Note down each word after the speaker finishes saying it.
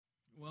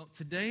Well,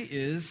 today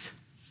is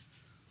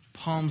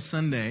Palm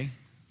Sunday.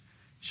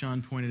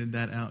 Sean pointed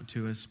that out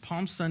to us.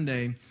 Palm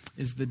Sunday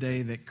is the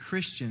day that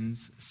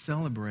Christians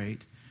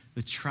celebrate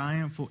the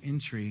triumphal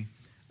entry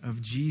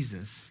of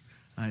Jesus.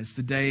 It's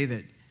the day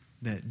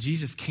that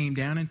Jesus came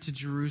down into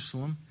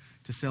Jerusalem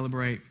to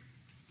celebrate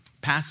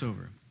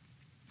Passover.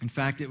 In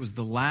fact, it was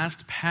the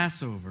last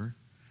Passover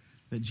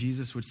that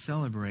Jesus would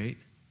celebrate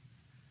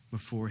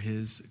before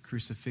his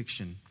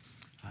crucifixion.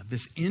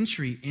 This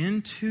entry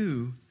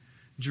into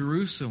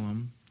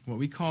Jerusalem, what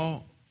we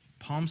call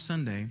Palm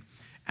Sunday,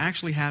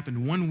 actually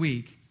happened 1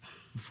 week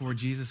before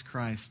Jesus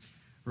Christ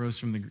rose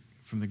from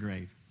the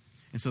grave.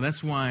 And so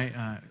that's why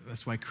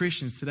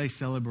Christians today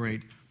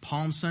celebrate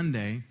Palm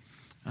Sunday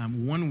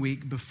 1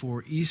 week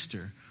before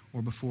Easter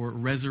or before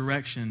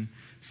Resurrection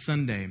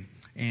Sunday.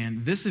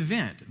 And this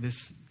event,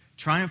 this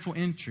triumphal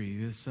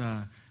entry,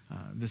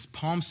 this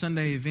Palm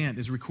Sunday event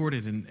is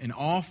recorded in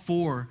all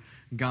four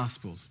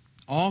Gospels.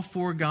 All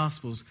four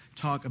Gospels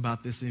talk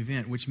about this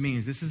event, which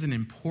means this is an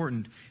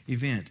important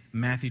event.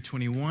 Matthew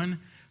 21,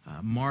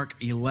 Mark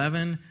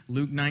 11,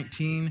 Luke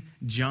 19,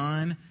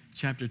 John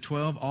chapter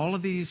 12. All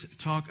of these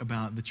talk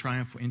about the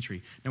triumphal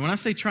entry. Now, when I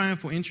say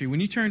triumphal entry, when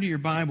you turn to your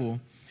Bible,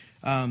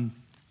 in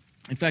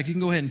fact, you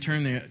can go ahead and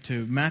turn there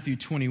to Matthew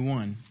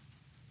 21.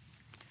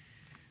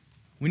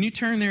 When you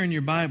turn there in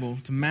your Bible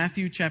to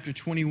Matthew chapter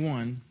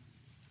 21,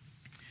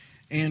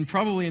 and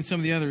probably in some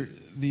of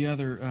the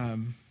other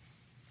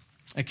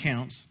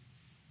accounts,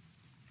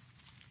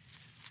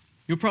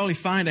 you'll probably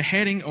find a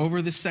heading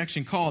over this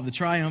section called the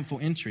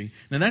triumphal entry.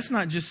 Now, that's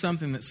not just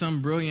something that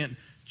some brilliant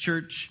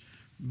church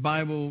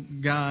Bible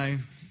guy,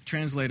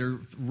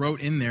 translator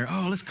wrote in there.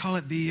 Oh, let's call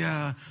it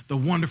the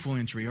wonderful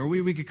entry, or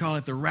we could call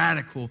it the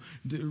radical,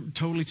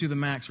 totally to the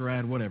max,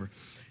 rad, whatever.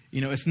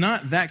 You know, it's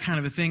not that kind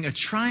of a thing. A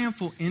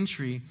triumphal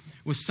entry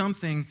was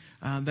something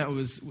that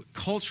was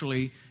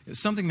culturally,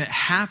 something that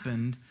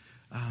happened.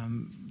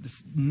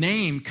 This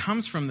name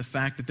comes from the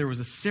fact that there was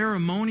a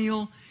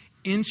ceremonial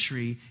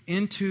entry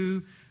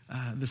into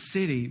the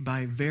city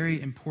by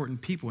very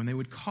important people, and they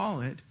would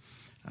call it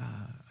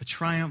a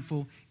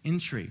triumphal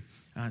entry,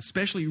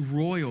 especially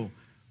royal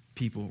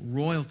people,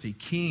 royalty,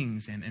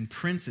 kings and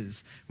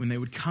princes. When they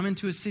would come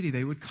into a city,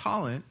 they would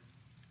call it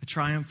a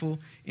triumphal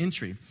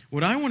entry.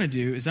 What I want to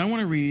do is I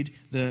want to read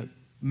the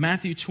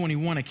Matthew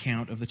 21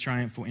 account of the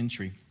triumphal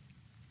entry.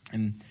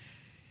 And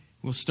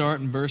we'll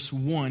start in verse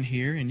 1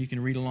 here, and you can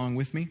read along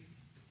with me. It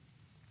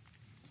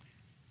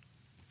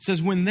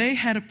says, "When they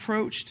had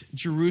approached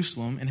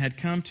Jerusalem and had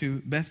come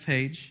to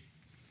Bethphage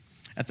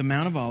at the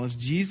Mount of Olives,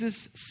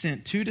 Jesus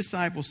sent 2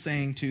 disciples,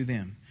 saying to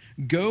them,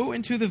 'Go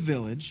into the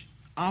village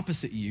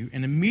opposite you,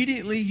 and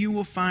immediately you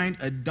will find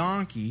a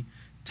donkey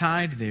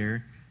tied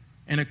there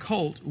and a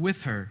colt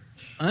with her.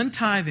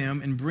 Untie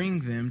them and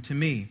bring them to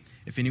me.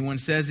 If anyone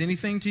says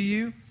anything to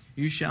you,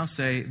 you shall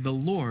say, the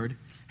Lord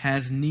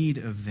has need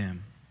of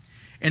them.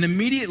 And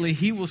immediately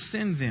he will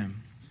send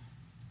them.'"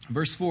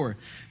 Verse 4,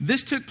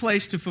 "This took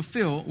place to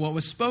fulfill what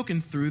was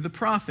spoken through the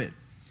prophet.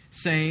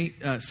 Say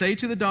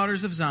to the daughter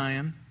of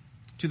Zion,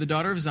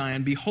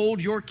 behold,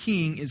 your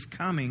king is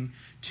coming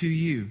to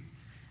you,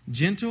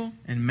 gentle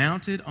and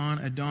mounted on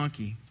a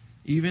donkey,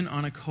 even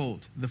on a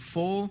colt, the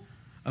foal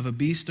of a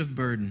beast of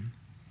burden."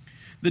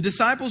 The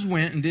disciples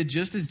went and did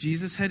just as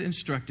Jesus had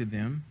instructed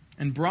them,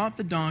 and brought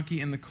the donkey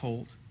and the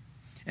colt,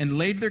 and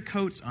laid their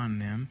coats on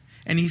them,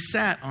 and he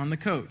sat on the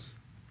coats.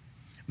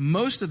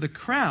 Most of the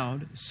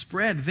crowd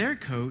spread their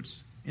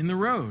coats in the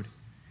road,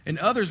 and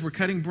others were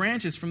cutting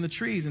branches from the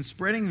trees and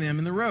spreading them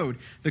in the road.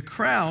 The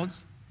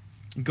crowds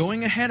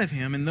going ahead of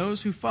him and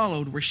those who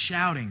followed were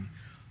shouting,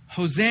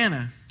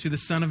 "Hosanna to the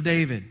Son of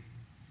David.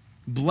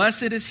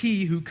 Blessed is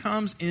he who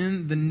comes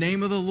in the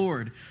name of the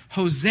Lord.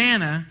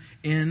 Hosanna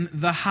in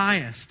the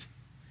highest."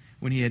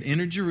 When he had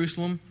entered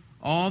Jerusalem,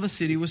 all the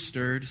city was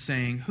stirred,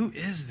 saying, "Who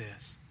is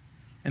this?"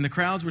 And the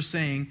crowds were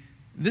saying,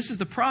 "This is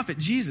the prophet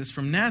Jesus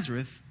from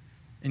Nazareth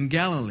in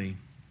Galilee."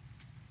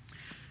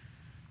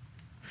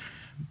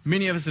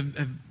 Many of us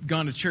have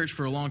gone to church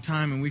for a long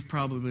time, and we've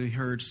probably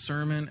heard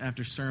sermon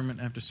after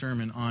sermon after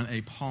sermon on a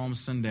Palm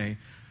Sunday,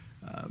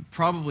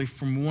 probably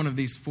from one of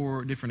these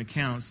 4 different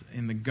accounts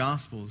in the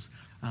Gospels.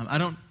 I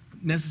don't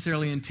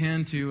necessarily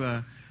intend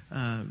to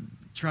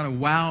try to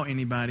wow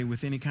anybody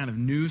with any kind of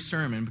new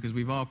sermon, because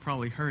we've all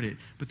probably heard it.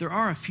 But there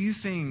are a few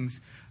things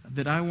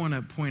that I want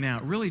to point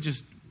out, really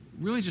just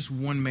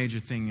one major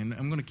thing. And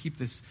I'm going to keep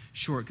this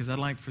short because I'd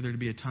like for there to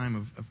be a time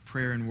of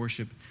prayer and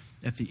worship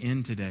at the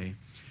end today.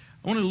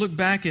 I want to look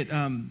back at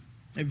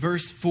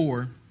verse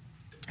 4.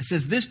 It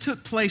says, "This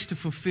took place to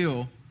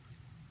fulfill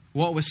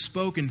what was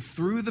spoken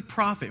through the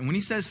prophet." And when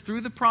he says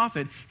through the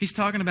prophet, he's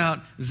talking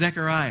about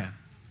Zechariah.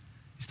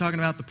 He's talking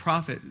about the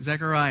prophet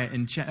Zechariah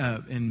in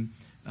chapter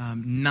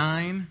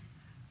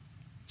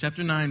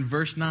 9,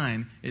 verse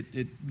 9.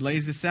 It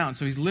lays this out.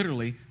 So he's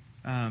literally,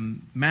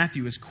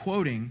 Matthew is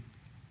quoting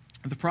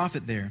the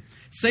prophet there.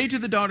 "Say to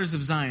the daughters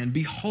of Zion,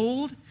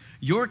 behold,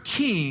 your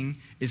king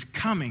is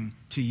coming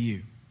to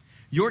you."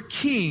 Your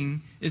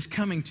king is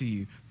coming to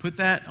you. Put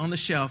that on the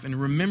shelf and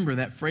remember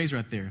that phrase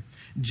right there.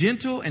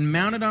 Gentle and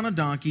mounted on a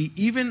donkey,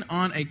 even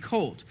on a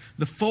colt,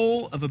 the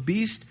foal of a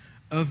beast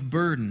of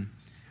burden.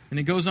 And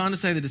it goes on to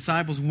say the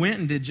disciples went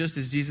and did just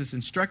as Jesus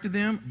instructed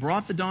them,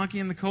 brought the donkey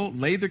and the colt,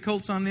 laid their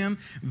coats on them.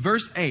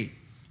 Verse 8,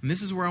 and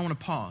this is where I want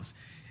to pause.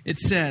 It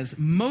says,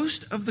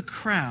 most of the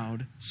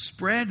crowd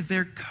spread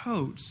their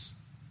coats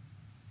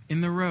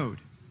in the road.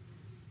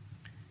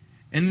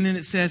 And then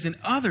it says, and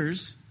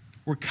others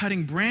were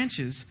cutting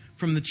branches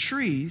from the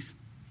trees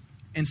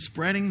and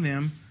spreading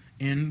them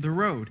in the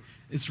road.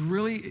 It's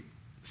really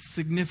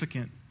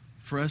significant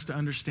for us to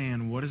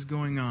understand what is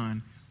going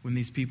on when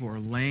these people are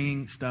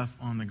laying stuff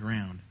on the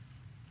ground.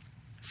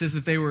 It says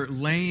that they were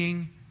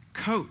laying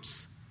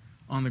coats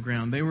on the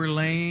ground. They were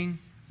laying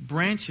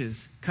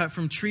branches cut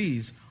from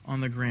trees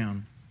on the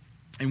ground.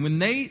 And when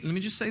let me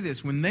just say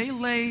this, when they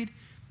laid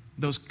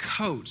those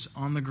coats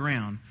on the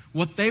ground,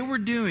 what they were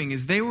doing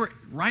is they were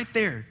right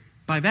there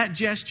by that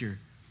gesture.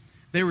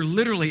 They were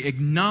literally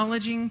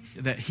acknowledging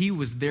that he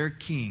was their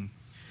king.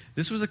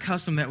 This was a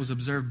custom that was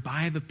observed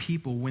by the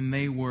people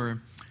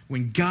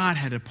when God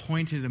had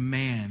appointed a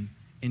man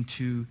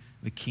into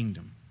the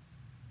kingdom.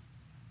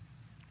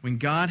 When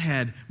God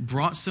had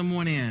brought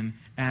someone in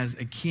as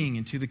a king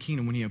into the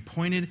kingdom, when he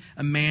appointed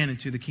a man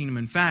into the kingdom.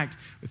 In fact,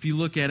 if you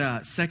look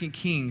at 2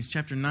 Kings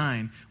chapter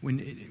 9, when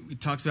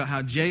it talks about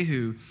how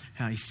Jehu,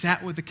 how he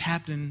sat with the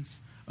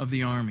captains of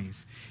the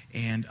armies,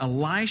 and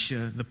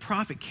Elisha, the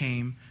prophet,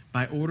 came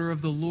by order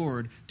of the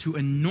Lord to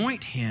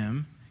anoint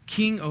him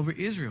king over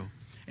Israel.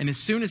 And as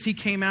soon as he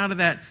came out of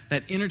that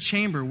inner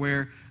chamber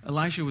where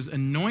Elisha was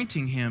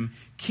anointing him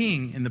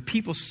king, and the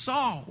people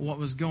saw what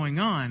was going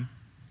on,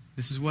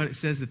 this is what it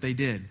says that they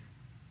did.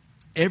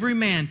 Every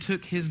man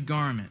took his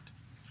garment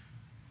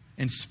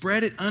and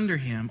spread it under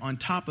him on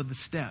top of the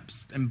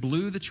steps and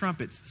blew the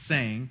trumpets,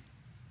 saying,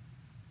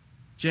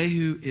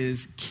 Jehu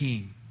is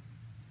king.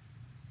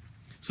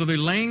 So they're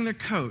laying their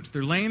coats,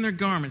 they're laying their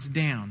garments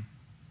down,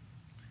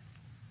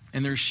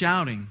 and they're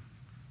shouting,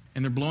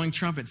 and they're blowing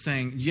trumpets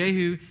saying,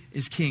 Jehu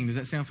is king. Does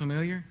that sound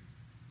familiar?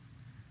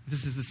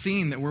 This is the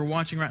scene that we're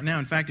watching right now.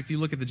 In fact, if you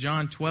look at the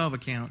John 12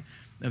 account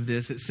of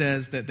this, it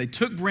says that they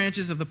took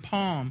branches of the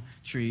palm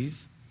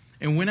trees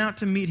and went out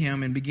to meet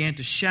him and began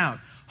to shout,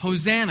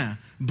 Hosanna,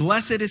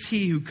 blessed is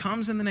he who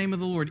comes in the name of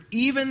the Lord,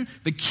 even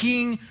the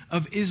King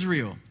of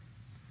Israel.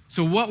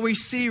 So what we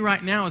see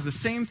right now is the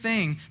same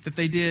thing that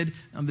they did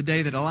on the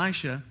day that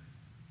Elisha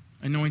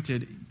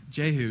anointed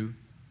Jehu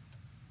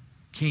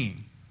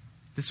king.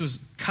 This was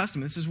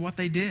custom. This is what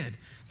they did.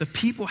 The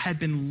people had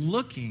been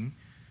looking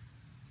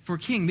for a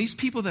king. These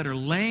people that are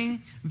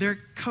laying their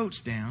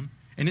coats down,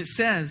 and it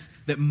says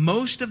that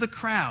most of the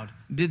crowd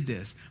did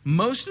this.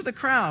 Most of the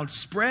crowd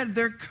spread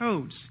their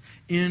coats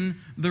in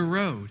the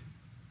road.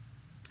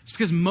 It's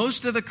because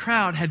most of the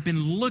crowd had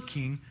been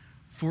looking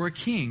for a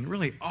king.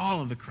 Really,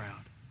 all of the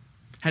crowd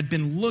had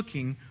been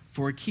looking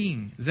for a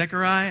king.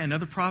 Zechariah and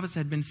other prophets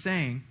had been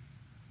saying,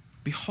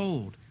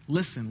 behold,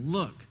 listen,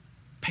 look,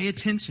 pay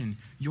attention.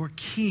 Your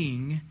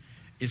king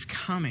is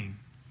coming.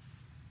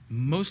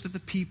 Most of the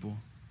people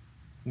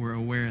were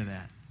aware of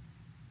that.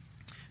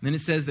 And then it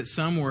says that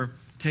some were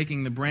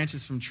taking the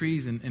branches from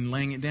trees and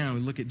laying it down.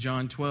 We look at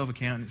John 12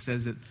 account, and it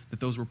says that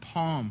those were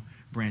palm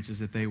branches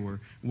that they were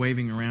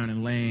waving around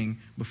and laying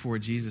before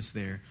Jesus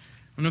there.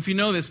 I don't know if you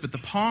know this, but the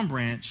palm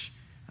branch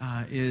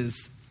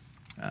is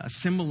a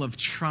symbol of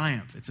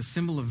triumph. It's a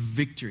symbol of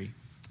victory.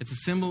 It's a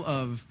symbol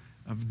of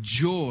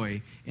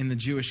joy in the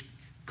Jewish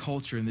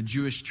culture, in the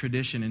Jewish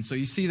tradition. And so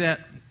you see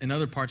that in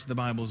other parts of the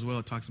Bible as well.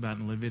 It talks about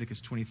it in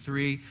Leviticus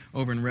 23,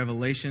 over in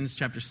Revelations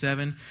chapter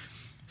 7.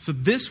 So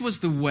this was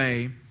the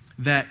way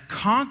that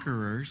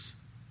conquerors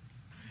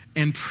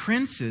and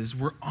princes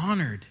were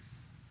honored.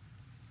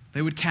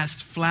 They would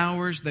cast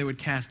flowers, they would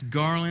cast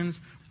garlands,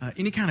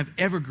 any kind of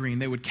evergreen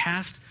they would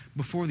cast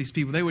before these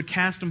people. They would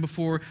cast them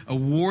before a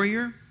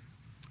warrior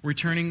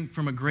returning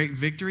from a great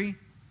victory,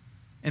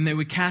 and they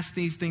would cast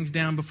these things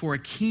down before a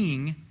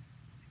king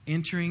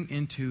entering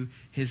into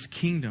his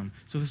kingdom.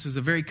 So this was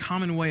a very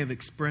common way of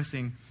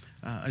expressing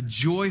a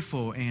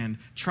joyful and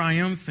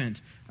triumphant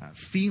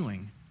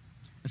feeling.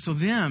 And so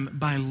them,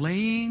 by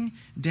laying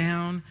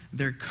down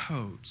their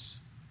coats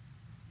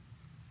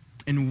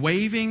and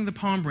waving the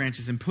palm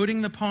branches and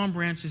putting the palm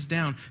branches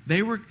down,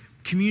 they were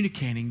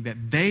communicating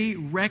that they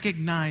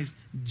recognized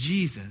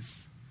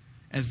Jesus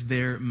as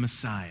their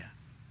Messiah.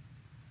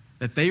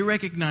 That they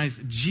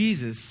recognized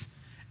Jesus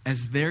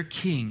as their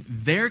king.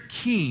 Their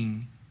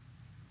king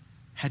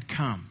had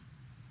come.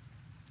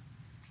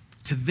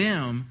 To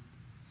them,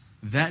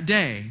 that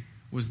day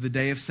was the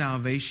day of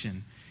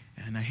salvation.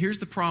 And now here's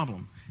the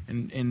problem.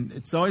 And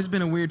it's always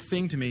been a weird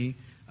thing to me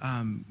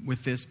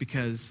with this,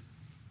 because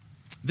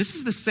this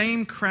is the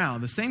same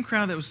crowd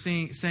that was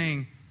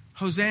saying,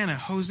 Hosanna,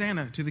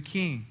 Hosanna to the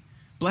King.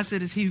 Blessed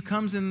is he who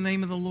comes in the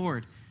name of the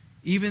Lord,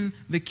 even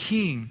the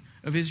King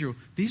of Israel.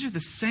 These are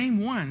the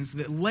same ones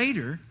that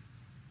later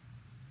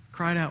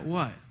cried out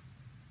what?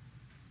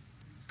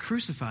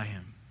 Crucify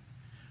him.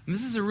 And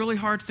this is a really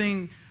hard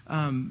thing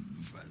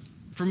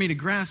for for me to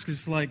grasp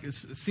because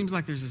it seems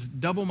like there's this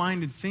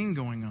double-minded thing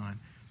going on.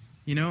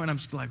 And I'm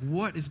just like,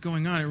 what is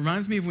going on? It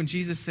reminds me of when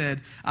Jesus said,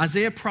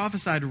 Isaiah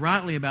prophesied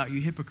rightly about you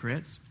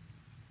hypocrites.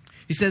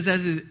 He says,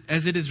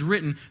 as it is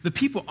written, the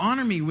people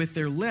honor me with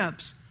their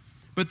lips,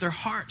 but their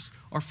hearts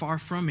are far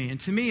from me. And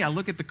to me, I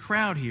look at the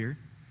crowd here,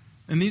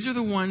 and these are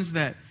the ones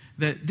that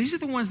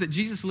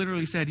Jesus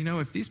literally said,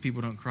 if these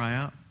people don't cry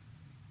out,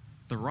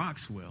 the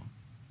rocks will.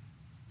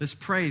 This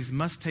praise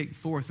must take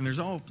forth. And there's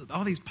all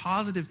these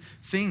positive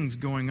things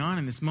going on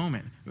in this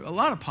moment. A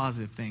lot of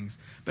positive things.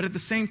 But at the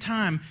same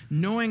time,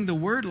 knowing the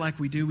word like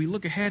we do, we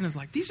look ahead and it's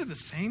like, these are the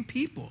same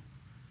people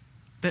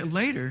that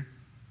later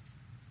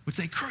would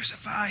say,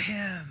 crucify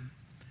him.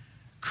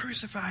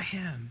 Crucify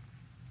him.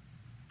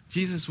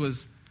 Jesus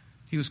was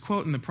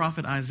quoting the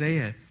prophet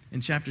Isaiah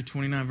in chapter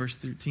 29, verse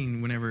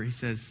 13, whenever he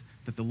says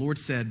that the Lord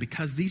said,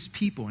 because these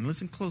people, and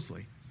listen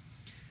closely,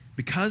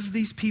 because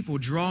these people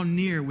draw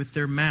near with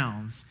their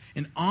mouths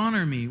and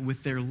honor me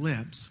with their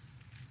lips,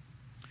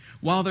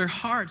 while their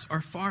hearts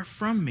are far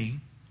from me,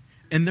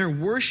 and their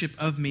worship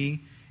of me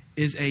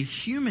is a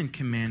human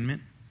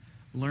commandment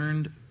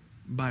learned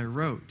by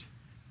rote.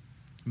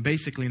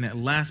 Basically, in that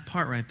last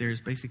part right there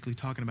is basically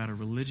talking about a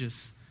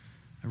religious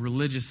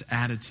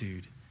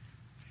attitude.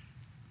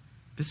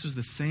 This was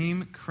the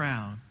same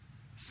crowd,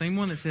 same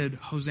one that said,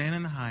 Hosanna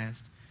in the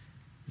highest,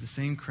 is the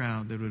same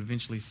crowd that would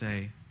eventually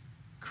say,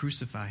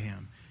 crucify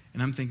him.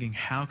 And I'm thinking,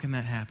 how can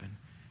that happen?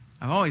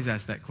 I've always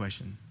asked that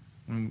question.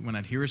 When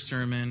I'd hear a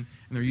sermon, and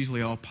they're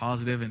usually all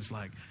positive, and it's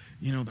like,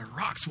 the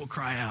rocks will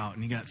cry out,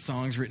 and you got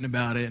songs written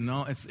about it, and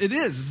all. It's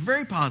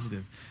very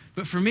positive.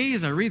 But for me,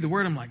 as I read the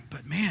word, I'm like,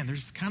 but man,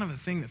 there's kind of a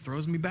thing that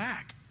throws me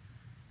back.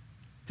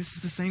 This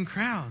is the same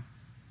crowd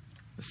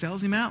that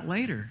sells him out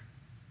later,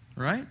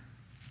 right?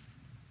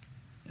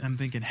 And I'm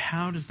thinking,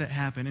 how does that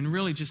happen? And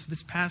really, just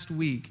this past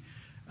week,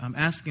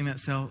 asking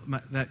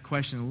that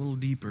question a little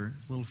deeper,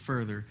 a little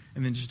further,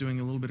 and then just doing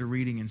a little bit of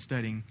reading and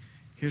studying,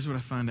 here's what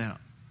I found out.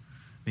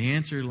 The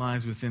answer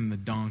lies within the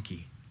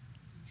donkey.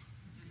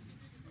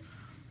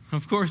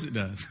 Of course it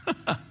does.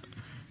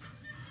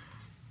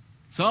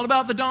 It's all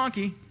about the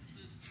donkey.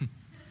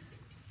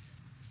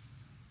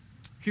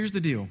 Here's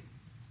the deal.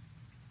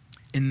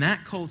 In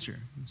that culture,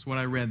 it's what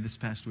I read this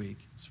past week,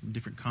 some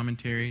different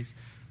commentaries,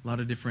 a lot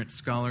of different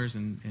scholars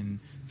and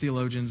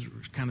theologians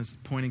were kind of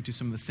pointing to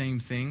some of the same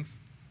things.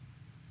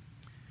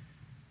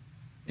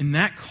 In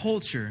that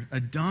culture, a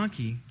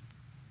donkey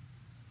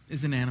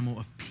is an animal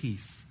of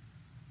peace,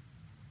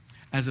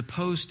 as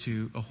opposed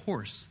to a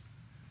horse,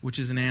 which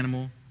is an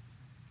animal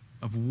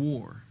of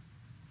war.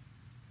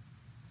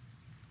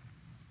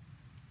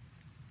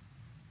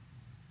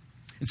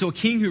 And so a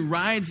king who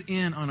rides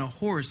in on a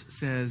horse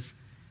says,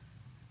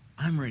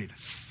 I'm ready to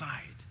fight.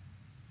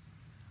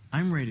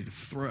 I'm ready to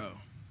throw.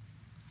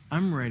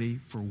 I'm ready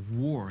for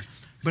war.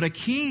 But a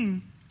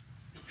king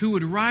who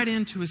would ride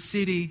into a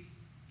city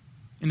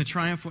in a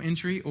triumphal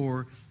entry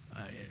or,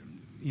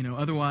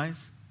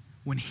 otherwise,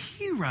 when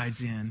he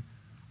rides in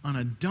on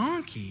a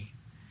donkey,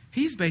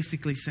 he's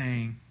basically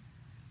saying,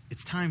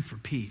 it's time for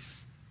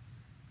peace.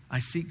 I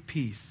seek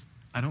peace.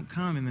 I don't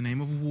come in the name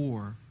of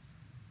war.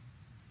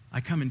 I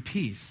come in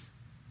peace.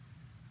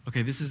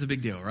 Okay, this is a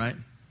big deal, right?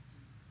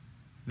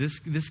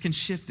 This can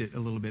shift it a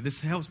little bit. This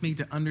helps me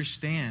to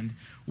understand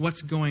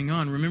what's going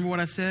on. Remember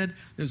what I said?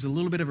 There's a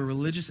little bit of a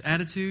religious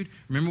attitude.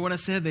 Remember what I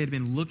said? They had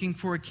been looking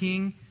for a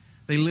king.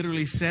 They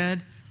literally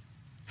said,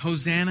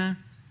 Hosanna,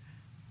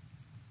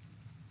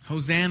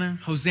 Hosanna,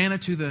 Hosanna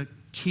to the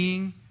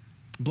King.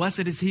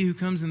 Blessed is he who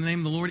comes in the name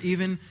of the Lord,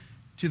 even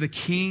to the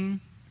King.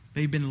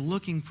 They've been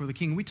looking for the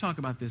King. We talk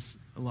about this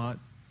a lot.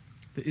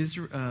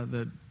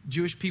 The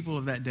Jewish people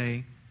of that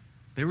day,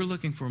 they were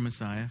looking for a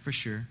Messiah, for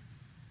sure.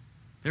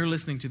 They were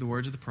listening to the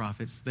words of the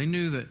prophets. They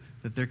knew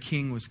that their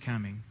king was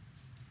coming.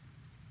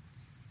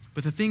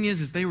 But the thing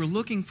is they were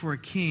looking for a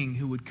king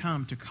who would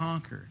come to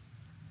conquer.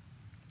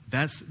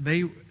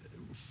 They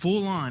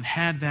full on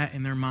had that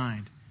in their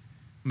mind.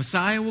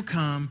 Messiah will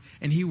come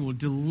and he will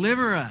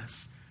deliver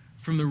us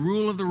from the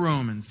rule of the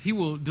Romans. He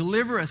will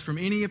deliver us from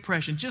any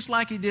oppression, just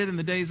like he did in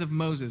the days of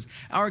Moses.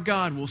 Our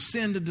God will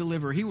send a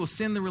deliverer. He will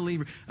send the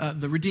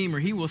Redeemer.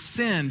 He will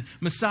send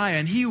Messiah,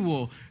 and we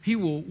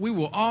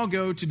will all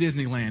go to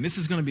Disneyland. This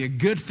is going to be a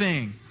good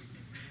thing.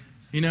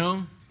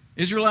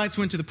 Israelites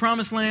went to the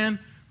Promised Land.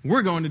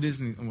 We're going to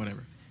Disney,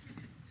 whatever.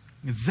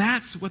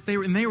 That's what they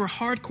were, and they were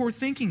hardcore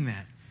thinking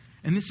that.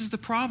 And this is the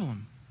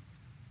problem.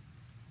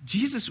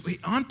 Jesus,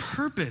 on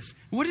purpose,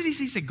 what did he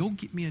say? He said, go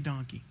get me a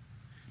donkey.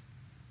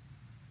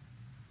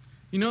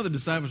 The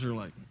disciples are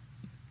like,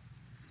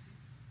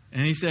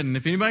 and he said, and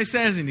if anybody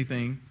says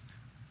anything,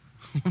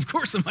 of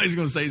course somebody's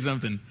going to say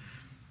something.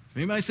 If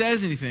anybody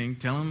says anything,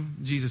 tell them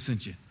Jesus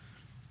sent you.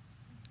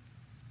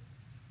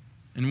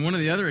 In one of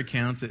the other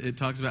accounts, it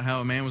talks about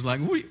how a man was like,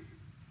 what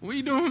are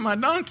you doing with my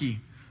donkey?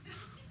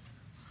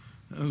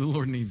 Oh, the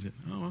Lord needs it.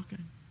 Oh,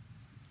 okay.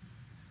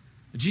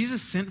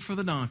 Jesus sent for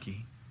the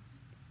donkey.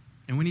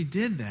 And when he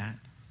did that,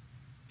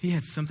 he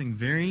had something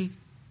very,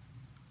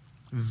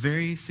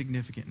 very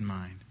significant in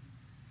mind.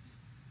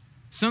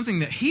 something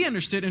that he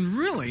understood, and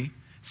really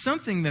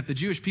something that the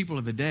Jewish people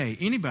of the day,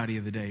 anybody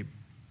of the day,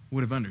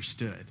 would have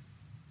understood.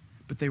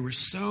 But they were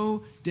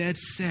so dead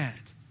set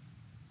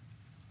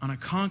on a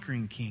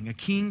conquering king, a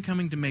king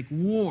coming to make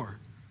war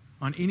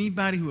on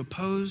anybody who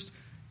opposed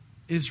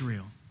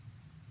Israel,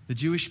 the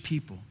Jewish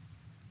people.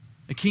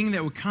 A king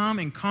that would come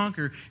and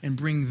conquer and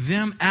bring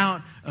them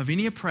out of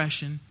any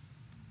oppression,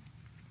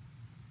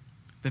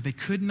 that they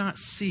could not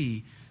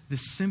see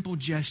this simple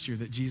gesture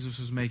that Jesus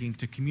was making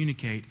to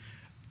communicate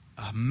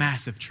a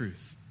massive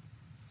truth.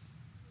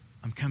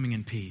 I'm coming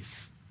in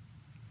peace.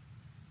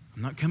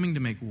 I'm not coming to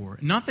make war.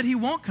 Not that he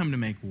won't come to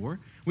make war.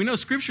 We know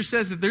Scripture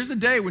says that there's a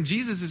day when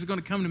Jesus is going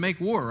to come to make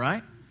war,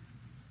 right?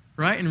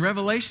 Right? In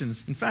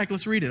Revelations. In fact,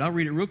 let's read it. I'll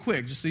read it real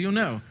quick just so you'll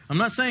know. I'm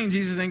not saying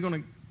Jesus ain't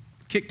going to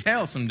kick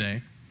tail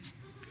someday.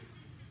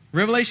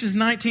 Revelations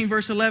 19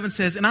 verse 11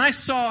 says, "And I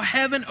saw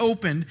heaven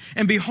opened,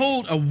 and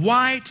behold, a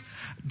white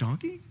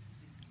donkey?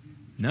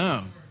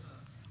 No.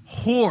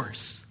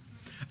 Horse.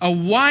 A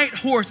white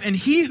horse, and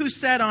he who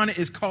sat on it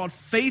is called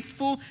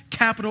Faithful,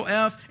 capital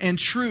F, and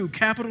True,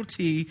 capital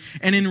T.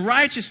 And in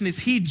righteousness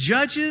he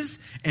judges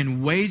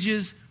and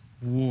wages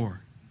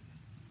war.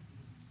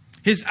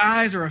 His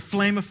eyes are a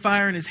flame of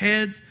fire, and his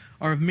heads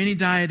are of many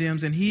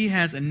diadems, and he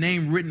has a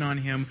name written on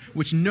him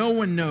which no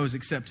one knows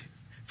except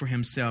for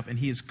himself. And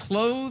he is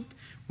clothed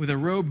with a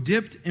robe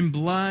dipped in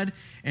blood,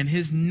 and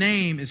his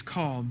name is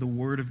called the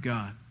Word of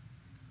God."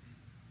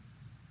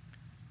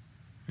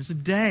 There's a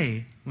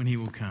day when he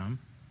will come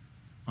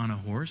on a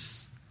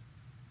horse,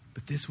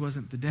 but this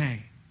wasn't the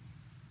day.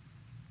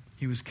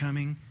 He was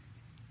coming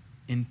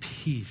in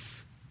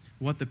peace.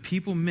 What the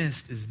people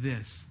missed is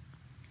this: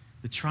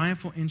 the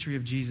triumphal entry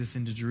of Jesus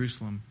into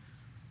Jerusalem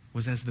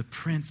was as the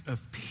Prince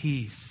of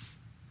Peace,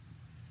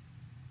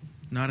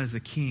 not as a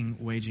king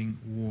waging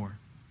war.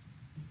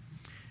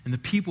 And the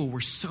people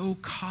were so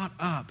caught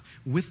up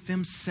with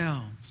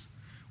themselves,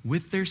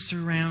 with their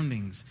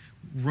surroundings,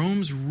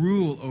 Rome's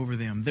rule over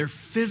them, their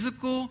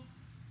physical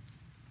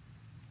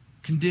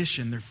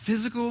condition, their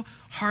physical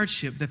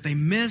hardship, that they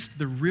missed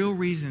the real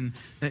reason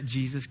that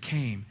Jesus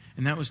came.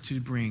 And that was to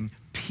bring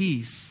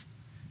peace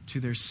to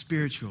their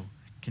spiritual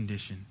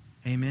condition.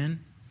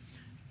 Amen?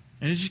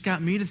 And it just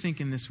got me to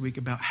thinking this week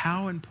about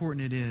how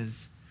important it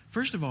is,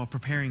 first of all,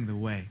 preparing the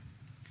way.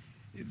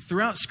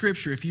 Throughout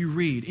Scripture, if you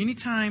read,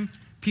 anytime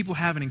people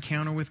have an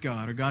encounter with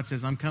God, or God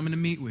says, "I'm coming to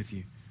meet with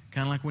you,"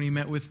 kind of like when he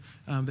met with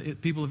the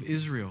people of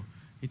Israel.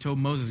 He told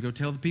Moses, "Go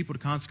tell the people to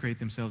consecrate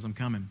themselves. I'm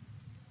coming.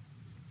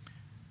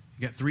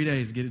 You got 3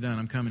 days to get it done.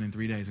 I'm coming in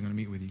 3 days. I'm going to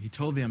meet with you." He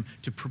told them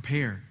to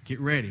prepare, get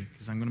ready,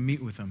 because I'm going to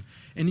meet with them.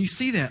 And you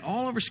see that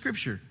all over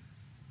Scripture.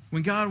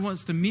 When God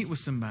wants to meet with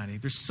somebody,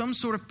 there's some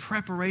sort of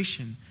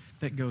preparation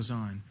that goes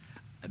on.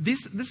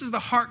 This is the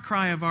heart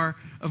cry of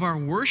our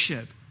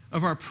worship,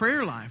 of our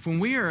prayer life. When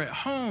we are at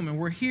home and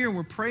we're here and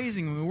we're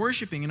praising and we're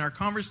worshiping in our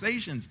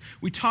conversations,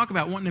 we talk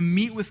about wanting to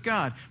meet with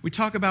God. We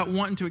talk about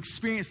wanting to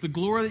experience the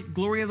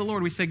glory of the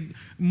Lord. We say,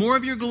 "More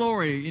of your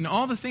glory," in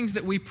all the things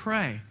that we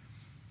pray.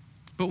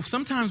 But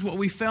sometimes what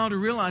we fail to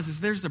realize is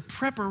there's a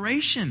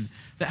preparation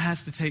that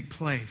has to take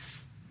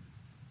place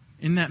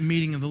in that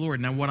meeting of the Lord.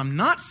 Now, what I'm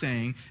not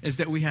saying is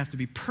that we have to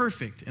be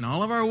perfect in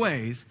all of our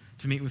ways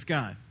to meet with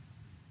God.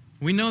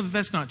 We know that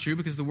that's not true,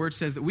 because the Word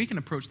says that we can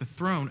approach the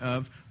throne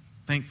of,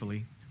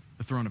 thankfully,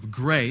 the throne of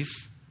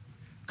grace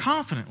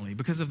confidently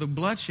because of the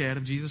bloodshed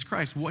of Jesus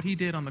Christ, what he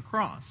did on the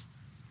cross.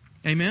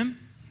 Amen?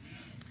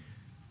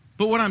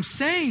 But what I'm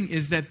saying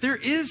is that there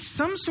is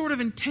some sort of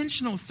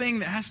intentional thing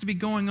that has to be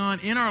going on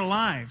in our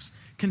lives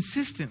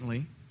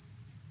consistently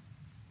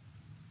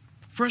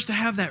for us to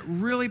have that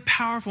really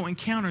powerful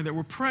encounter that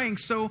we're praying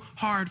so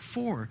hard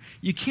for.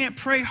 You can't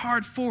pray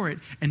hard for it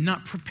and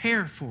not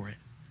prepare for it.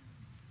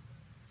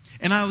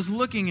 And I was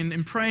looking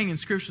and praying in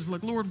Scriptures,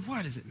 like, "Lord,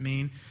 what does it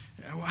mean?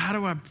 How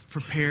do I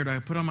prepare? Do I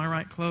put on my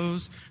right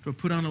clothes? Do I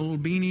put on a little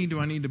beanie? Do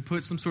I need to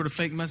put some sort of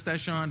fake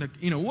mustache on?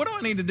 What do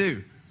I need to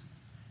do?"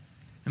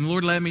 And the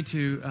Lord led me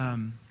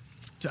to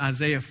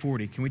Isaiah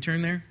 40. Can we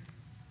turn there?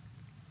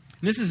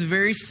 And this is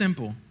very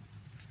simple.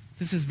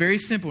 This is very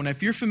simple. And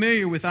if you're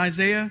familiar with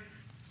Isaiah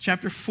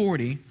chapter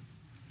 40,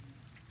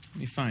 let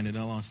me find it.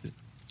 I lost it.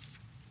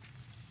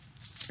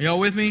 Are y'all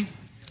with me?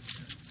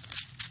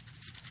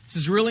 This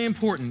is really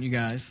important, you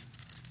guys.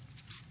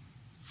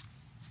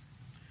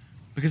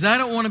 Because I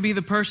don't want to be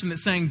the person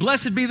that's saying,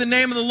 "Blessed be the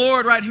name of the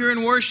Lord," right here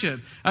in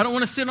worship. I don't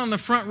want to sit on the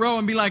front row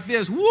and be like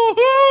this,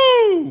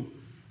 "Woohoo!"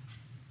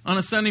 on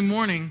a Sunday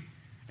morning,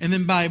 and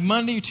then by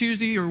Monday,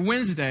 Tuesday, or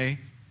Wednesday,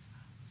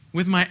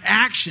 with my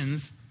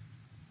actions,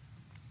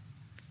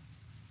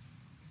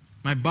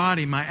 my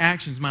body, my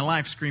actions, my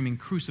life screaming,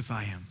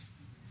 "Crucify him."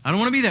 I don't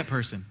want to be that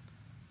person.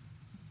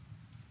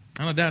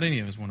 I don't doubt any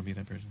of us want to be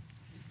that person.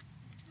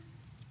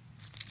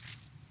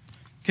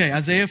 Okay,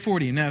 Isaiah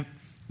 40. Now,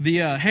 the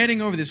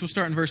heading over this, we'll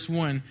start in verse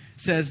 1,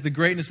 says the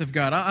greatness of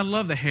God. I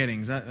love the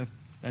headings. I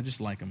just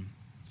like them.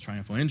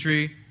 Triumphal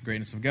entry,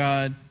 greatness of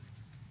God,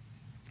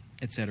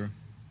 etc.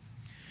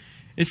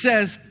 It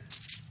says,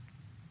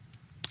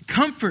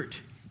 "Comfort,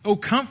 O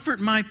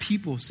comfort my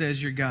people,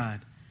 says your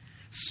God.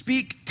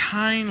 speak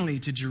kindly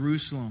to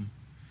Jerusalem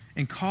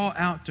and call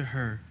out to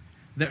her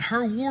that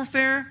her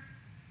warfare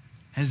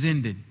has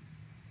ended,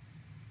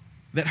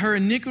 that her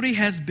iniquity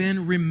has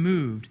been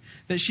removed,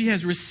 that she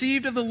has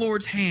received of the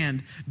Lord's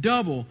hand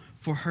double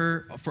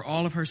for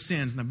all of her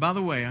sins. Now, by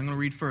the way, I'm going to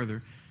read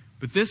further,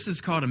 but this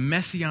is called a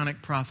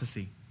messianic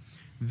prophecy.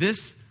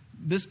 This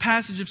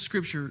passage of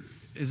Scripture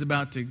is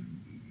about to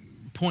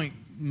point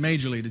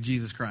majorly to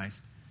Jesus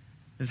Christ.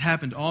 It's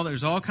happened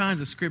there's all kinds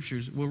of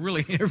scriptures. Well,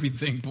 really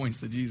everything points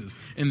to Jesus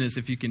in this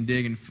if you can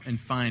dig and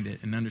find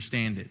it and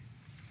understand it.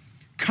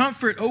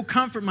 Comfort, oh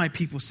comfort my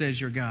people, says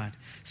your God.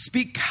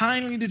 Speak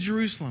kindly to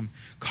Jerusalem.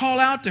 Call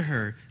out to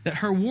her that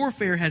her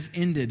warfare has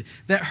ended,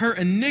 that her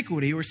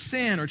iniquity or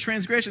sin or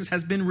transgressions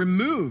has been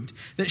removed,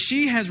 that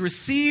she has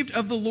received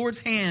of the Lord's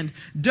hand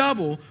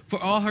double for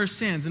all her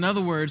sins. In other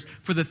words,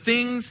 for the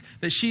things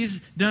that she's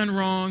done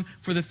wrong,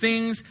 for the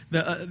things,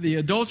 the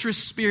adulterous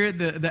spirit,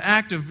 the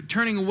act of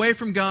turning away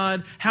from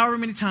God, however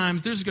many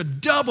times, there's a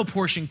double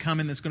portion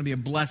coming that's going to be a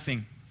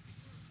blessing.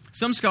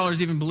 Some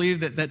scholars even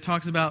believe that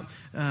talks about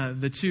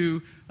the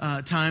two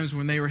times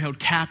when they were held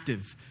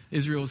captive.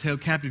 Israel was held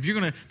captive.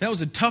 That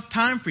was a tough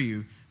time for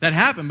you. That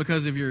happened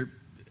because of your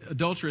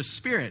adulterous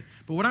spirit.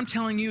 But what I'm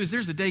telling you is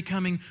there's a day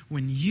coming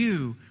when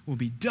you will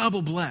be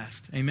double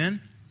blessed.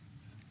 Amen?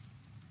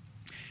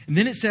 And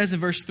then it says in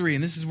verse 3,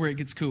 and this is where it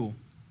gets cool.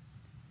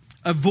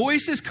 A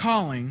voice is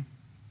calling,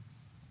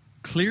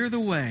 clear the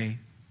way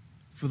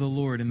for the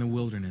Lord in the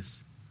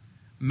wilderness.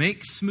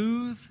 Make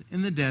smooth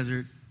in the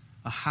desert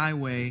a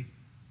highway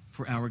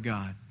for our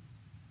God.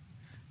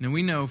 Now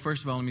we know,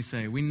 first of all, let me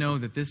say, we know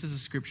that this is a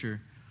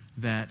scripture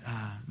that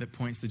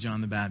points to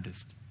John the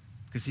Baptist,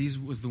 because he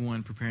was the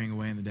one preparing a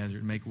way in the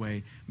desert. Make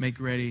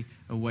ready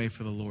a way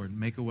for the Lord.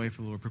 Make a way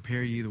for the Lord.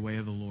 Prepare ye the way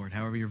of the Lord,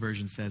 however your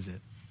version says it.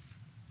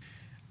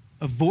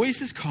 A voice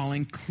is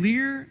calling,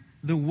 clear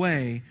the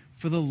way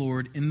for the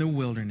Lord in the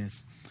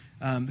wilderness.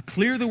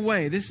 Clear the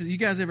way. You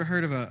guys ever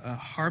heard of a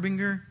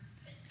harbinger?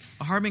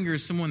 A harbinger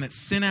is someone that's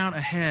sent out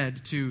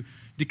ahead to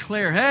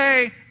declare,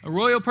 hey, a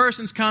royal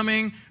person's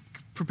coming,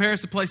 prepare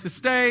us a place to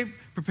stay,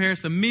 prepare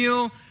us a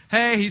meal.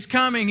 Hey, he's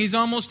coming, he's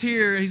almost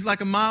here, he's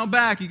like a mile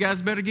back, you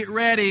guys better get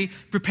ready,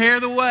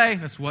 prepare the way.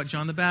 That's what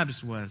John the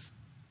Baptist was,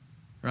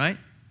 right?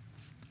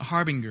 A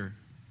harbinger.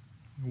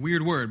 A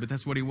weird word, but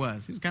that's what he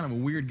was. He was kind of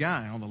a weird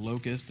guy, all the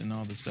locust and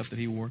all the stuff that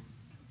he wore.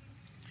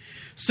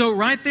 So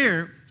right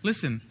there,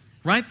 listen,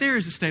 right there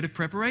is a state of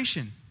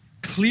preparation.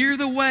 Clear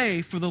the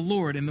way for the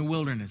Lord in the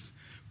wilderness.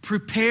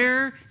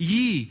 Prepare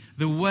ye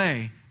the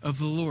way of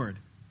the Lord.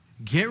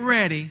 Get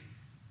ready.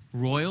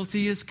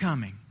 Royalty is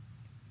coming.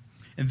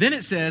 And then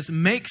it says,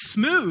 make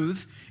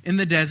smooth in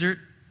the desert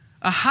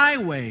a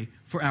highway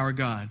for our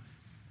God.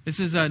 This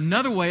is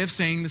another way of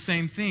saying the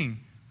same thing.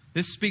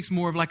 This speaks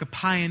more of like a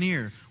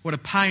pioneer. What a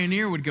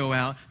pioneer would go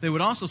out, they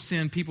would also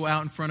send people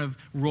out in front of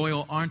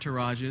royal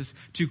entourages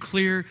to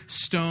clear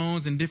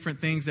stones and different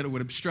things that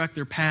would obstruct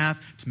their path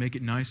to make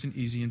it nice and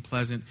easy and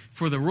pleasant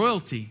for the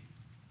royalty.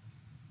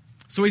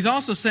 So he's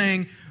also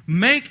saying,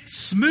 make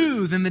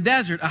smooth in the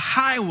desert a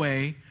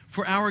highway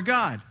for our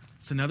God.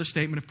 It's another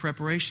statement of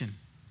preparation.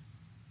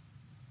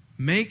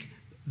 Make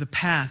the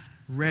path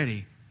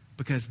ready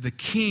because the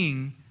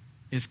king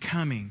is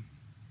coming.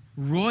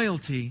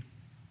 Royalty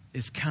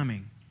is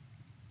coming.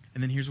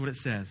 And then here's what it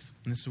says,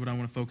 and this is what I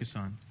want to focus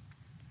on.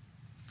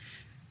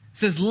 It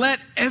says, let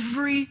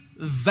every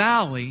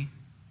valley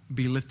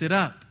be lifted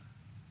up,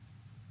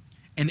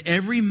 and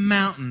every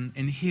mountain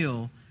and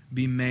hill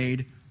be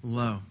made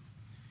low.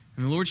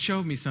 And the Lord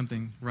showed me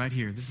something right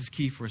here. This is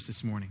key for us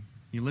this morning.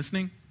 You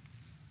listening?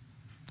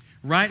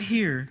 Right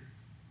here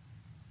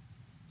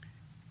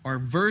are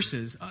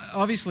verses.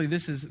 Obviously,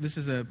 this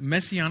is a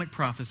messianic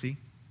prophecy.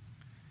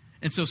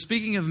 And so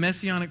speaking of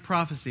messianic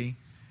prophecy,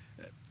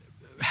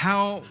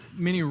 how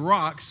many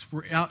rocks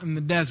were out in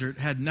the desert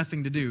had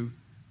nothing to do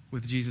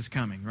with Jesus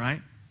coming,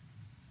 right?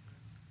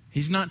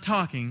 He's not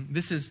talking.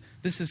 This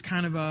is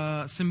kind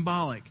of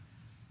symbolic.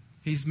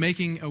 He's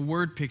making a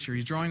word picture.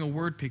 He's drawing a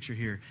word picture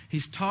here.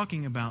 He's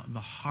talking about the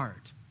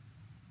heart.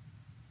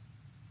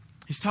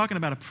 He's talking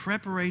about a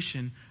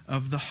preparation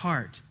of the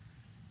heart.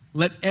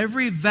 Let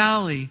every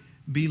valley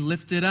be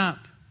lifted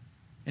up,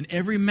 and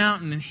every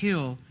mountain and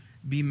hill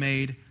be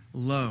made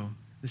low.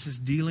 This is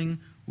dealing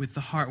with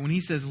the heart. When he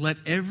says, let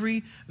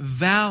every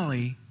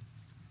valley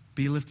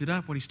be lifted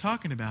up, what he's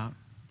talking about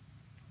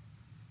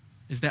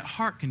is that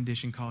heart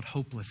condition called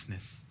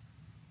hopelessness.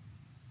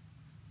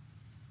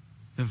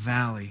 The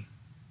valley.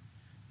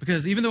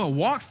 Because even though I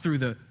walk through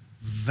the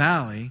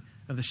valley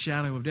of the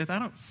shadow of death, I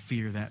don't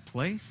fear that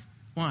place.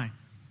 Why?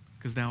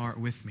 Because thou art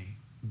with me.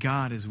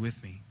 God is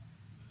with me.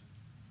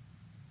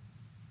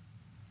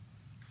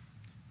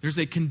 There's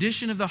a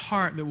condition of the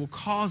heart that will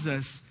cause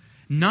us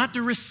not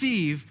to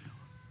receive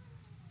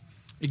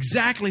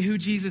exactly who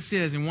Jesus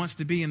is and wants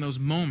to be in those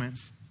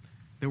moments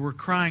that we're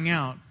crying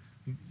out,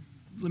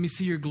 let me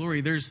see your glory.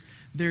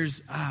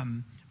 There's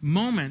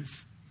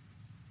moments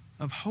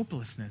of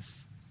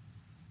hopelessness.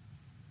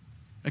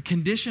 A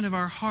condition of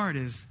our heart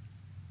is,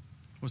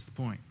 what's the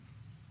point?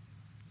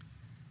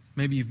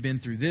 Maybe you've been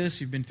through this,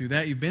 you've been through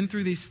that, you've been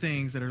through these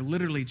things that are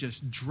literally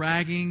just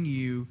dragging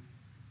you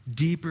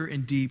deeper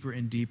and deeper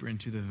and deeper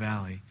into the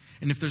valley.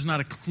 And if there's not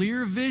a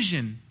clear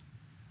vision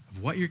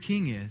of what your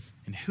king is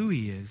and who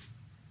he is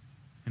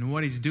and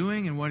what he's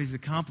doing and what he's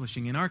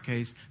accomplishing, in our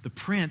case, the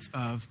Prince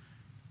of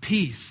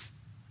Peace.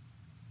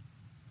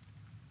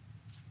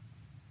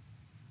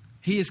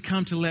 He has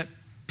come to let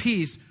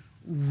peace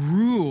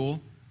rule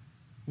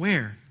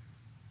where?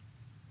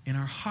 In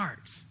our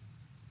hearts.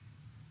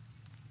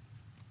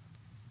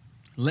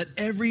 Let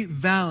every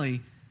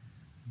valley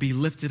be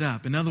lifted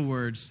up. In other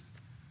words,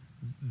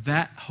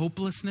 that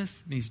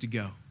hopelessness needs to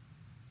go.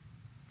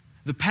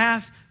 The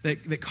path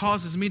that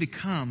causes me to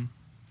come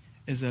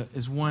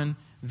is one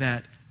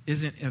that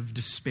isn't of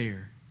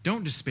despair.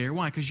 Don't despair.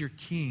 Why? Because your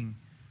king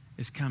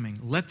is coming.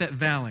 Let that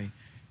valley,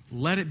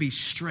 let it be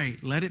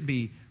straight. Let it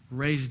be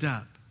raised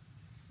up.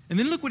 And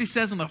then look what he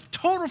says on the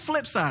total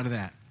flip side of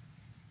that.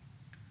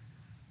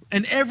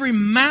 And every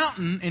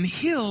mountain and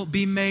hill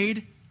be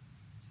made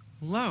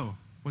low.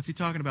 What's he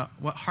talking about?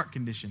 What heart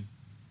condition?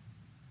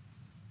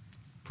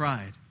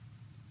 Pride.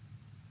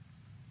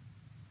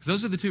 Because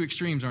those are the two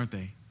extremes, aren't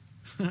they?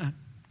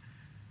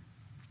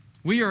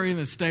 We are in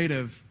a state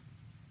of,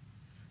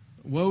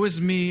 woe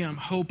is me, I'm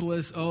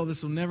hopeless, oh,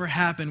 this will never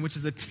happen, which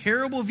is a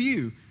terrible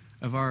view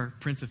of our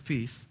Prince of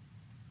Peace.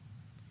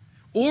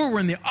 Or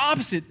we're in the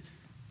opposite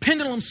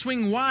pendulum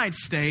swing wide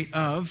state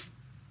of,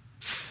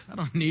 I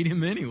don't need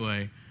him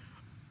anyway.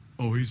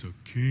 Oh, he's a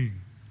king.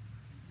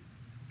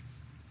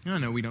 I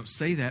know we don't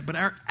say that, but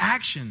our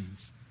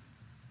actions,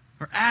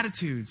 our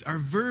attitudes, our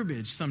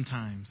verbiage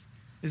sometimes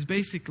is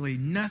basically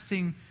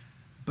nothing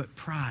but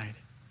pride.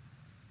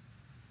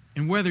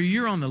 And whether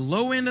you're on the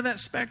low end of that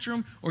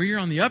spectrum or you're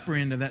on the upper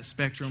end of that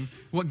spectrum,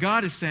 what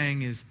God is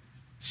saying is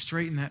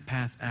straighten that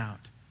path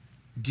out.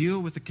 Deal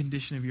with the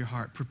condition of your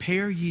heart.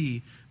 Prepare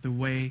ye the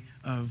way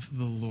of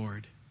the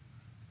Lord.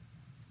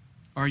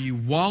 Are you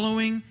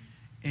wallowing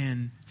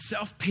in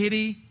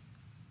self-pity?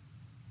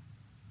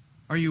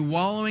 Are you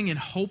wallowing in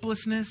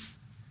hopelessness?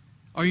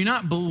 Are you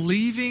not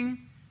believing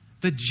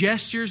the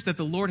gestures that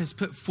the Lord has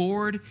put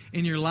forward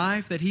in your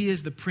life, that He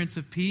is the Prince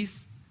of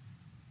Peace?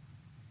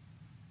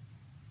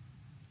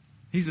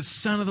 He's the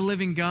Son of the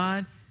living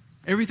God.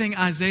 Everything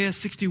Isaiah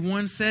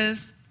 61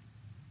 says.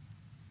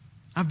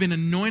 I've been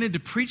anointed to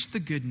preach the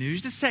good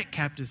news, to set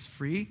captives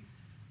free.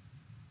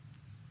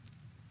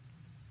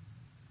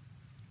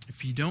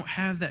 If you don't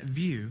have that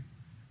view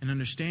and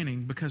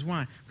understanding, because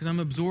why? Because I'm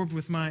absorbed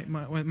with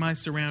my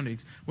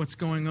surroundings. What's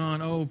going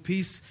on? Oh,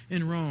 peace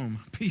in Rome.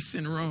 Peace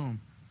in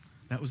Rome.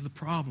 That was the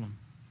problem.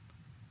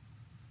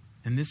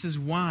 And this is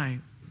why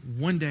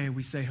one day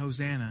we say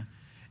Hosanna,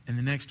 and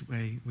the next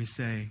way we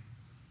say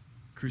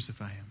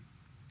crucify Him.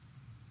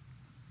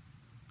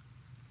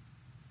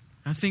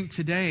 I think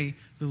today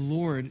the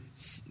Lord,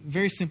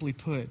 very simply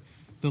put,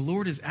 the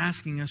Lord is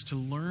asking us to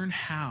learn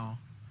how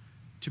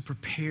to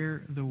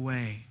prepare the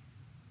way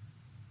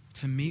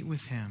to meet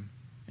with Him.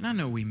 And I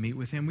know we meet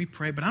with Him, we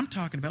pray, but I'm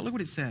talking about, look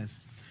what it says.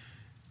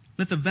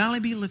 Let the valley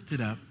be lifted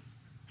up,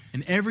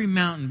 and every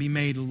mountain be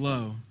made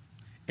low.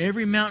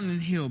 Every mountain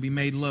and hill be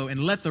made low,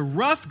 and let the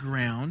rough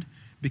ground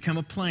become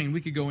a plain.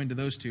 We could go into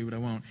those two, but I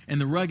won't. And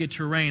the rugged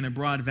terrain a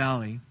broad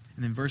valley.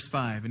 And then verse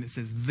 5, and it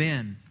says,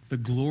 then the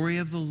glory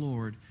of the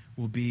Lord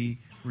will be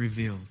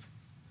revealed.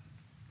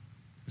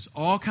 There's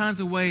all kinds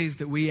of ways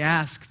that we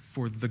ask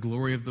for the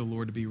glory of the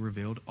Lord to be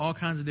revealed. All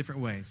kinds of different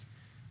ways.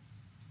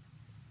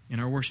 In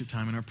our worship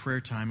time, in our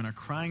prayer time, in our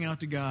crying out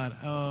to God,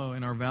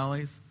 in our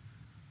valleys.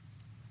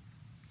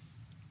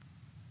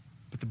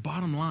 But the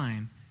bottom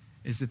line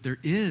is that there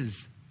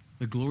is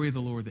the glory of the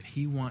Lord that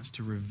He wants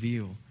to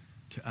reveal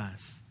to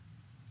us.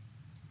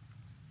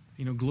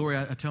 You know, glory,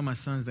 I tell my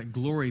sons that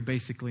glory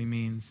basically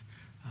means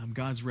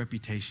God's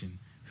reputation,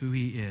 who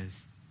He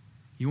is.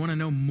 You want to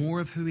know more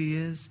of who He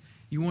is?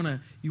 You want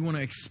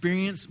to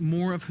experience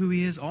more of who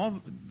He is?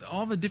 All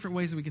the different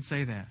ways that we can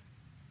say that.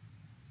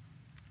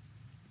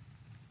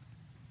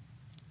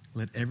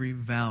 Let every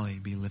valley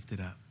be lifted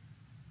up.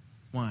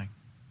 Why?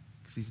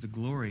 Because He's the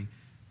glory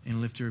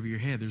and lifter of your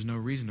head. There's no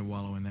reason to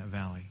wallow in that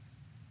valley.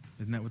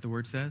 Isn't that what the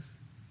Word says?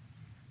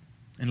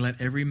 And let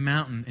every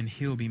mountain and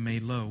hill be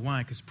made low.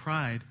 Why? Because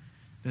pride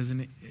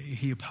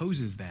He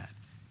opposes that.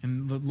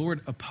 And the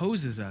Lord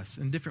opposes us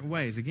in different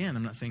ways. Again,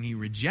 I'm not saying He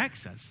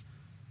rejects us.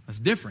 That's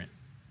different.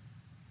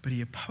 But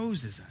He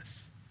opposes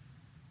us.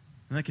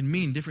 And that can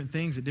mean different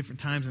things at different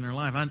times in our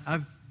life.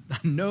 I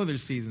know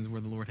there's seasons where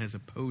the Lord has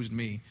opposed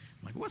me.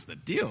 I'm like, what's the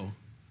deal?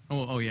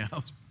 Oh yeah,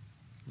 I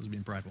was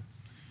being prideful.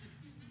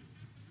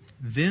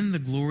 Then the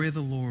glory of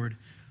the Lord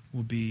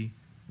will be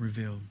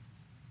revealed.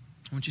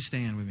 I want you to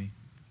stand with me.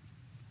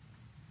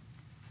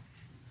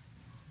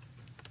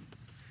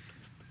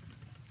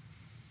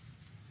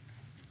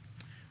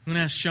 I'm going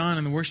to ask Sean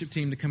and the worship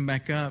team to come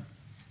back up.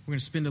 We're going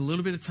to spend a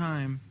little bit of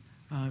time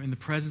in the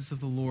presence of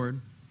the Lord.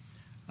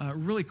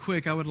 Really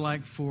quick, I would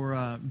like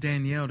for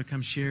Danielle to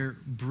come share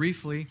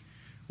briefly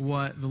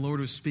what the Lord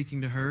was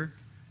speaking to her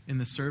in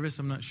the service.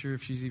 I'm not sure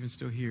if she's even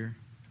still here.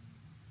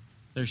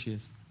 There she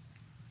is.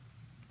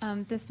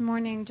 This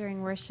morning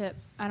during worship,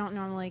 I don't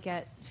normally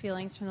get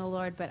feelings from the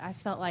Lord, but I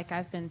felt like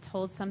I've been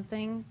told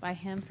something by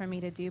Him for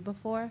me to do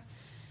before,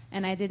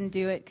 and I didn't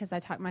do it because I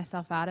talked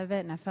myself out of it,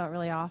 and I felt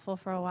really awful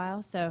for a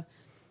while, so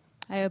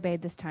I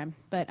obeyed this time.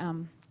 But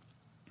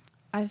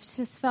I've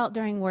just felt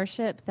during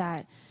worship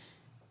that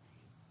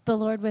the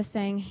Lord was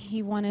saying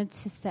He wanted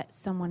to set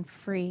someone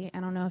free. I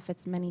don't know if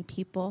it's many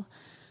people,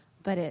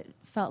 but it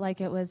felt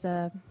like it was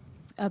a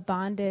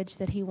bondage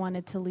that He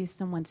wanted to loose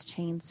someone's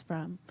chains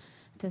from,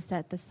 to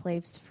set the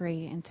slaves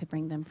free and to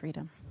bring them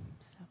freedom.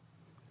 So,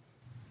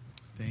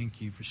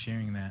 thank you for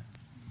sharing that.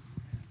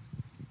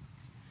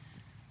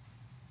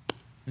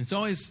 It's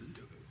always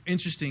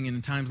interesting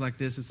in times like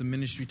this. It's a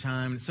ministry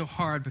time. It's so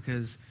hard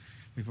because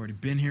we've already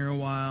been here a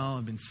while.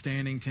 I've been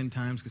standing 10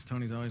 times because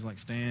Tony's always like,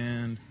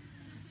 stand.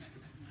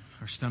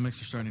 Our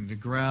stomachs are starting to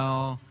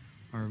growl.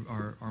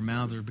 Our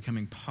mouths are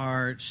becoming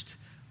parched.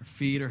 Our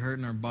feet are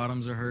hurting. Our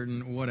bottoms are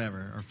hurting.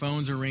 Whatever. Our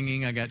phones are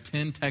ringing. I got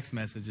 10 text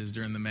messages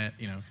during the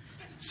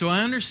So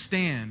I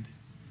understand,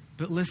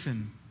 but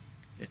listen,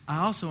 I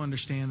also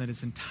understand that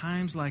it's in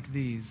times like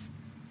these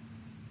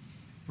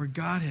where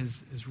God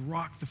has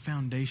rocked the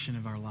foundation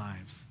of our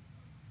lives.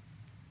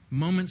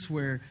 Moments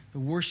where the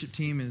worship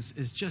team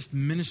is just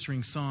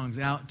ministering songs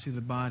out to the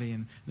body,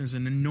 and there's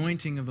an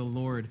anointing of the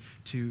Lord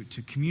to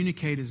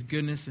communicate His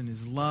goodness and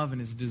His love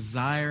and His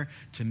desire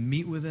to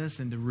meet with us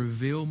and to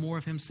reveal more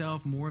of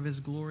Himself, more of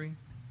His glory.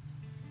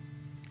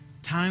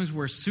 Times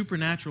where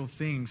supernatural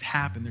things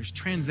happen. There's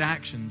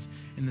transactions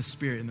in the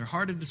Spirit, and they're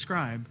hard to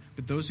describe,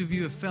 but those of you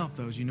who have felt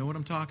those, you know what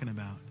I'm talking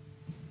about.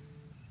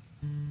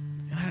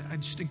 And I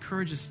just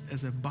encourage us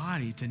as a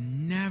body to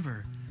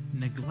never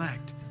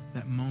neglect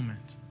that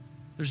moment.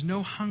 There's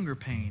no hunger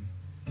pain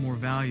more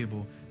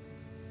valuable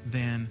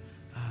than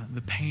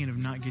the pain of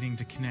not getting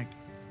to connect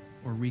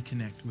or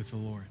reconnect with the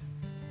Lord.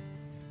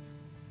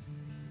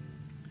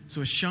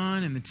 So as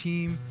Sean and the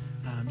team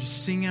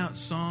just sing out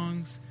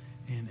songs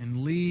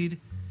and lead,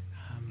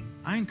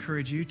 I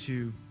encourage you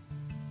to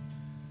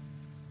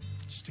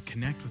just to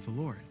connect with the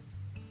Lord.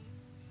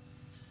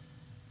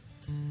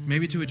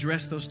 Maybe to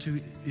address those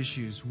two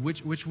issues.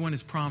 Which one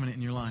is prominent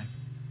in your life?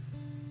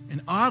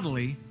 And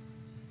oddly,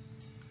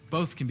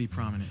 both can be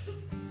prominent.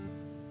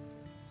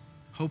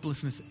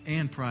 Hopelessness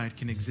and pride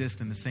can exist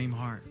in the same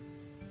heart.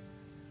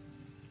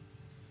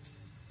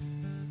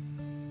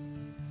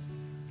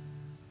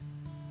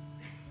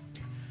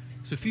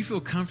 So if you feel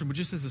comfortable,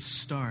 just as a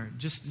start,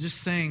 just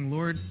saying,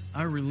 Lord,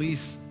 I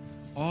release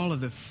all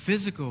of the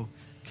physical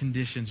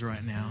conditions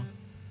right now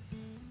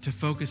to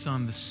focus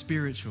on the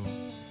spiritual.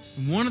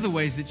 And one of the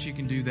ways that you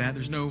can do that,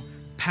 there's no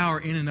power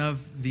in and of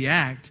the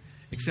act,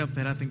 except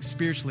that I think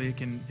spiritually it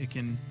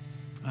can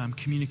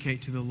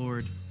communicate to the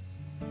Lord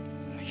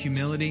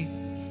humility,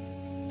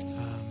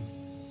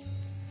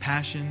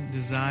 passion,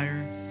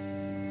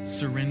 desire,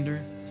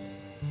 surrender.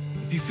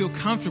 If you feel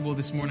comfortable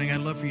this morning,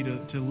 I'd love for you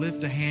to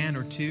lift a hand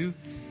or two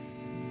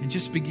and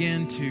just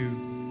begin to,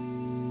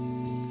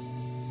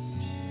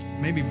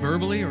 maybe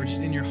verbally or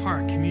just in your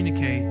heart,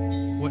 communicate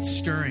what's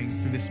stirring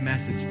through this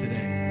message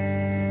today.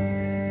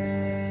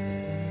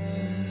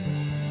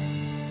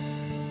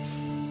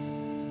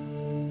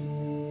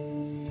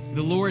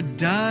 The Lord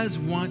does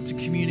want to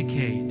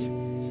communicate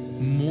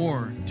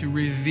more, to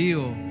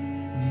reveal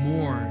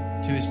more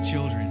to His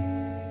children.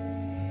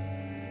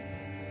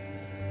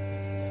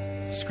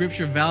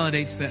 Scripture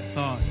validates that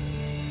thought.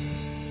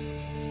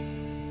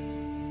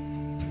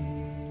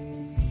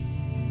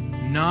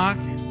 Knock,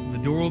 the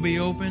door will be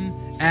open.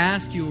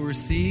 Ask, you will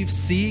receive.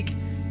 Seek,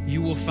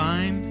 you will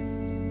find.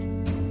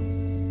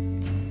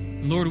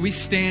 Lord, we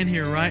stand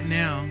here right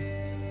now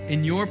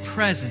in your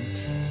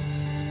presence,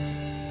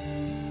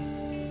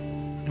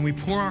 and we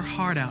pour our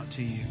heart out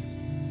to you.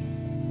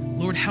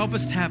 Lord, help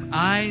us to have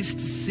eyes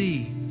to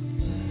see.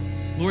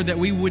 Lord, that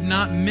we would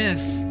not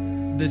miss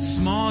the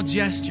small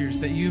gestures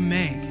that you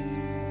make.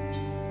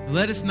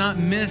 Let us not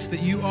miss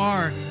that you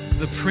are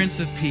the Prince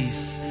of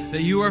Peace,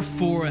 that you are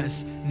for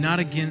us, not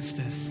against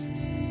us,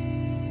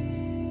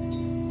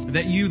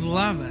 that you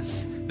love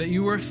us, that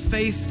you are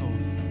faithful,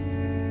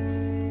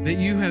 that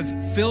you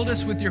have filled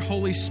us with your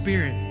Holy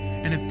Spirit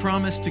and have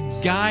promised to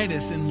guide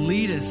us and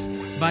lead us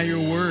by your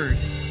word,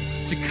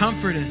 to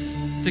comfort us,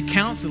 to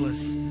counsel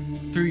us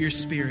through your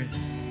Spirit.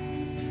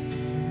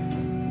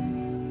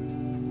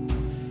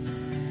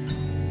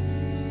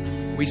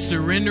 We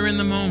surrender in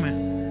the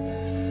moment.